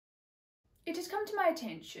It has come to my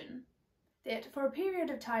attention that for a period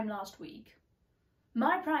of time last week,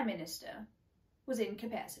 my Prime Minister was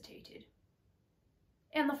incapacitated,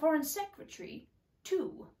 and the Foreign Secretary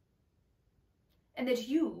too, and that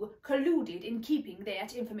you colluded in keeping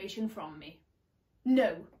that information from me.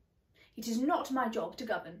 No, it is not my job to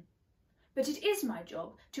govern, but it is my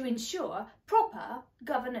job to ensure proper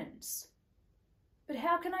governance. But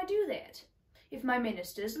how can I do that if my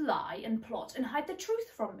ministers lie and plot and hide the truth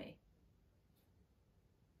from me?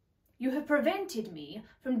 You have prevented me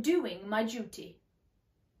from doing my duty.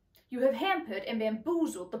 You have hampered and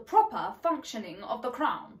bamboozled the proper functioning of the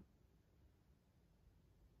Crown.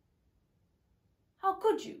 How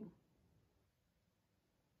could you?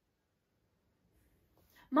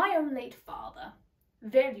 My own late father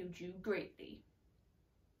valued you greatly.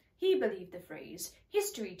 He believed the phrase,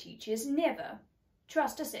 "History teaches never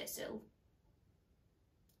trust a Cecil."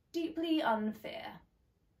 Deeply unfair.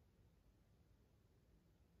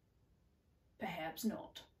 Perhaps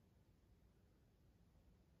not.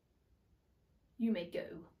 You may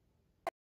go.